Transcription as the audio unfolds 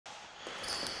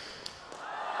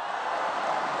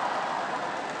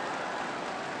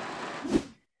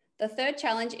The third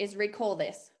challenge is recall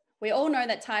this. We all know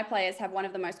that Thai players have one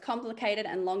of the most complicated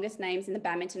and longest names in the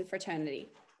badminton fraternity.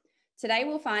 Today,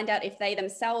 we'll find out if they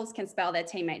themselves can spell their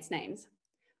teammates' names.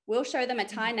 We'll show them a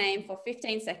Thai name for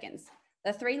 15 seconds.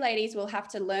 The three ladies will have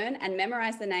to learn and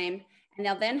memorize the name, and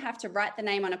they'll then have to write the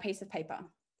name on a piece of paper.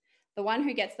 The one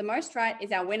who gets the most right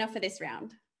is our winner for this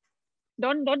round.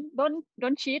 Don't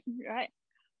cheat, right?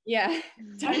 Yeah.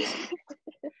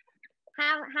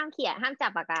 ห้ามเขียนห้ามจั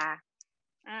บปากกา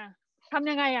ทำ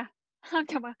ยังไงอะห้าม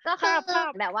จับปากกา ก็คือ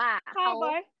แบบว่า ข้ามไ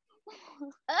ว้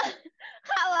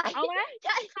ข้ามไว้ เอาไว้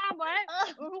ข้ามไว้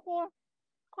ทุกคน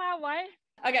ข้ามไว้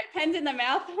Okay, pens in the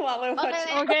mouth while we're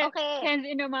watching. Okay, pens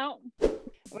in the mouth.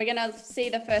 We're going to see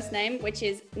the first name, which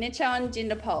is Nichon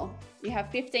Jindapol. You have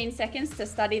 15 seconds to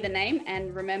study the name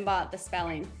and remember the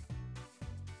spelling.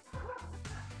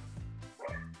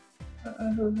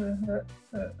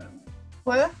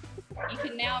 You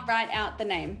can now write out the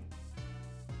name.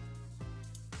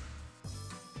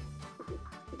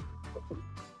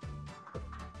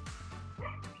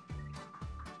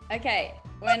 Okay,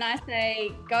 when I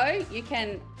say go, you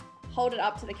can hold it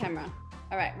up to the camera.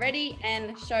 All right, ready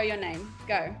and show your name.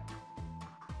 Go.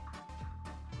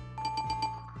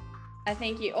 I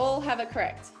think you all have it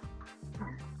correct.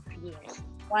 Yes.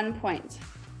 1 point.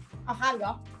 เอาข้ามเหร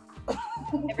อ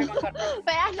Everyone got it. ไป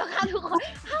อ่านข้ามทุกคน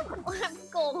ห้าม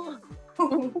โกง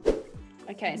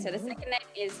Okay, so the second name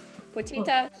is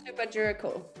Putita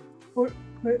Supajurikul.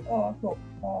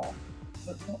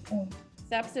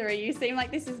 Sapsiree, you seem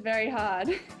like this is very hard.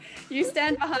 You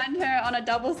stand behind her on a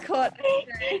doubles court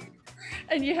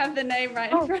and you have the name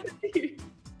right in front of you.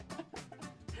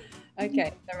 Okay,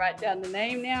 so write down the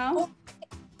name now.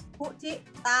 พุจิ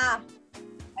ตา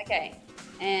Okay,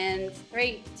 and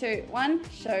 3, 2, 1,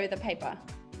 show the paper.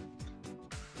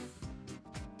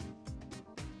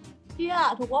 เชี่ย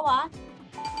ถูกปะวะ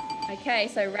Okay,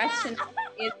 so Ratchanok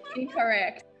is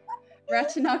incorrect.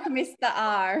 Ratchanok missed the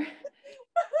R.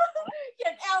 เขี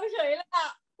ยนแอลเฉยเลยอ่ะ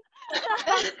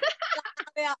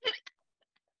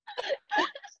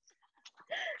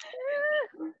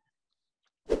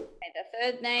Okay, the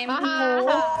third name.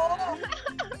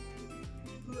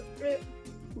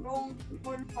 ลงค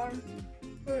น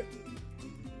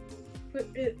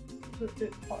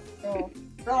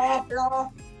รอ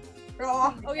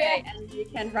Okay, and you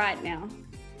can write now.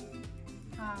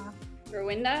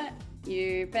 Rawinda, you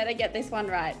better get this one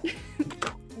right.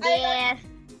 Yes.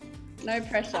 No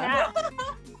pressure.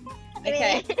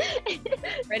 Okay,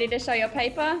 ready to show your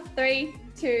paper? 3,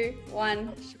 2, 1,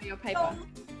 show your paper.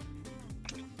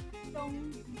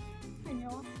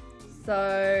 So,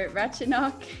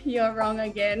 Ratchanok, you're wrong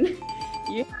again.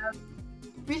 You have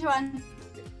Which one?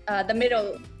 The middle,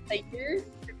 the U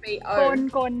should be ก O.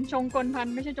 ลชงกลพัน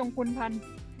ไม่ใช่จงคุณพัน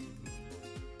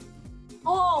โ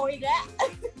อ้อีกแล้ว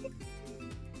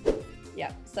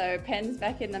Yep, so pens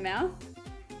back in the mouth.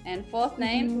 And fourth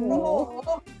name, โอ้โ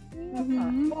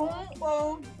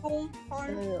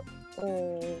ห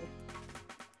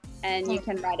and you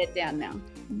can write it down now.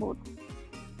 บุตร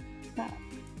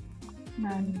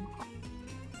นัน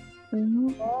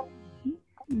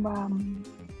บาม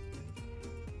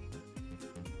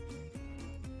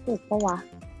ถูกปะวะ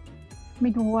ไ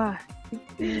ม่รู้ว่า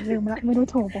ลืมละไม่รู้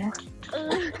ถูกปะ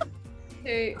 2,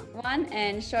 1,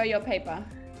 and show your paper.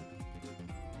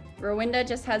 Rawinda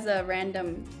just has a random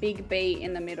big B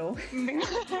in the middle.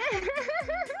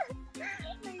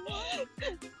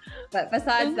 But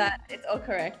besides that, it's all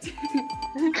correct.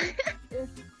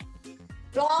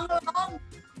 ลอง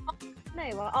ไหน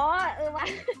วะอ๋อวะ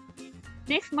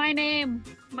next my name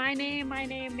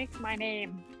next my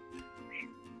name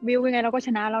วิวยังไงเราก็ช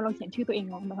นะเราเขียนชื่อตัวเอง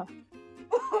ลงนะคะ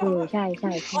ใช่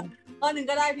ข้อหนึ่ง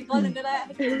ก็ได้ผิดข้อหนึ่งก็ได้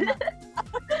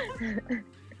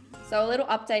So a little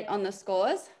update on the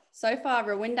scores. So far,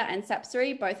 Rawinda and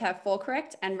Sapsiree both have 4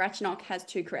 correct and Ratchanok has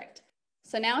 2 correct.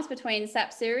 So now it's between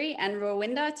Sapsiree and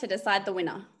Rawinda to decide the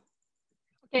winner.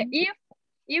 Okay,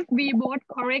 if we both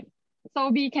correct, so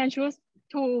we can choose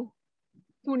two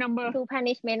number to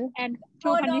punishment and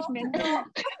two punishment.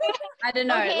 I don't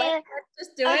know. Okay. Let's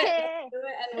just do it. Let's do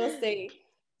it and we'll see.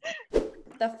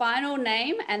 The final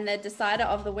name and the decider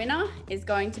of the winner is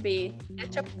going to be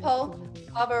Echapol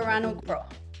Taerattanachai.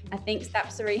 I think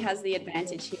Sapsiree has the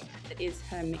advantage here. It is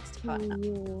her mixed partner.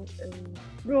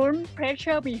 Don't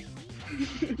pressure me.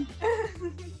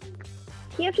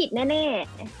 เที่ยวผิดแน่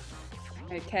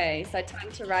Okay, so time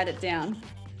to write it down.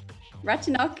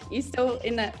 Ratchanok, you still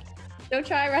in it? Still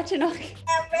try Ratchanok.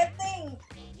 I'm waiting.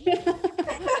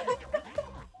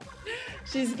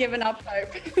 She's given up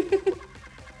hope.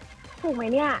 ถูกไหม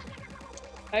เนี่ย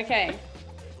Okay.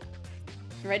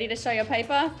 Ready to show your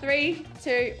paper? 3, 2,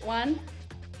 1.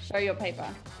 Show your paper.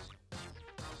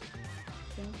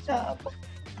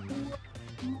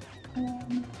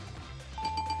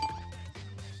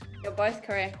 You're both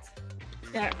correct.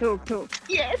 Yeah, ถูก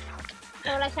yes so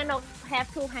Ratchanok have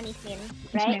two punishment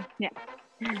right yeah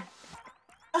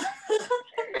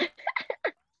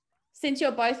Since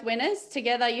you're both winners,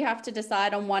 together you have to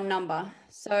decide on one number.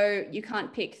 So you can't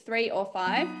pick 3 or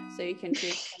 5. So you can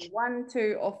choose 1,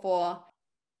 2, or 4.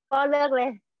 ก็เลือกเลย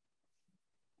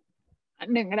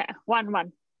 1ก็ได้ one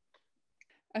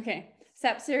Okay.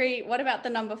 Sapsiree, what about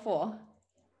the number 4?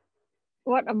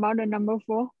 what about the number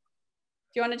 4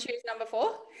 Do you want to choose number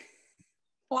 4?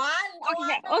 1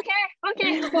 okay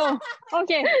 4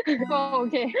 okay 4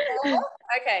 okay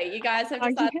Okay, you guys have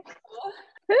decided.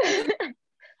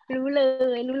รู้เล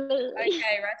ย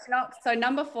Okay, Ratchanok. So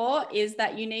number 4 is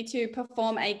that you need to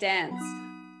perform a dance.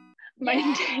 my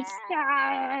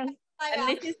Yeah. And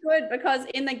this is good because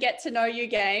in the get to know you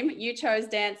game, you chose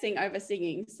dancing over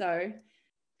singing. So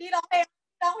พี่ร้องเพ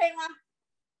ลงมา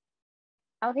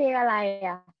เอาเพลงอะไร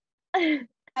อ่ะ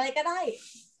อะไรก็ได้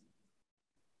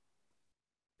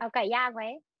เอาไก่ย่างไหม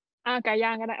ไก่ย่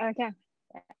างก็ได้แค่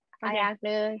ไก่ย่าง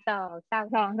1 2 3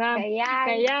 2 3 ไก่ย่าง ไ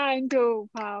ก่ย่างถูก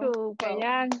เผาไก่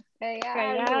ย่าง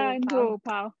ถูกเผ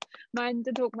ามันจ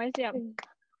ะถูกไม่เสียบ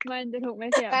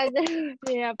เ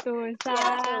สียบตูดซ้า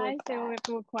ยเสียบ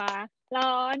ตูดขวาร้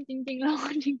อนจริงๆร้อ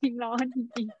นจริง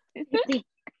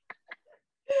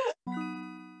ๆ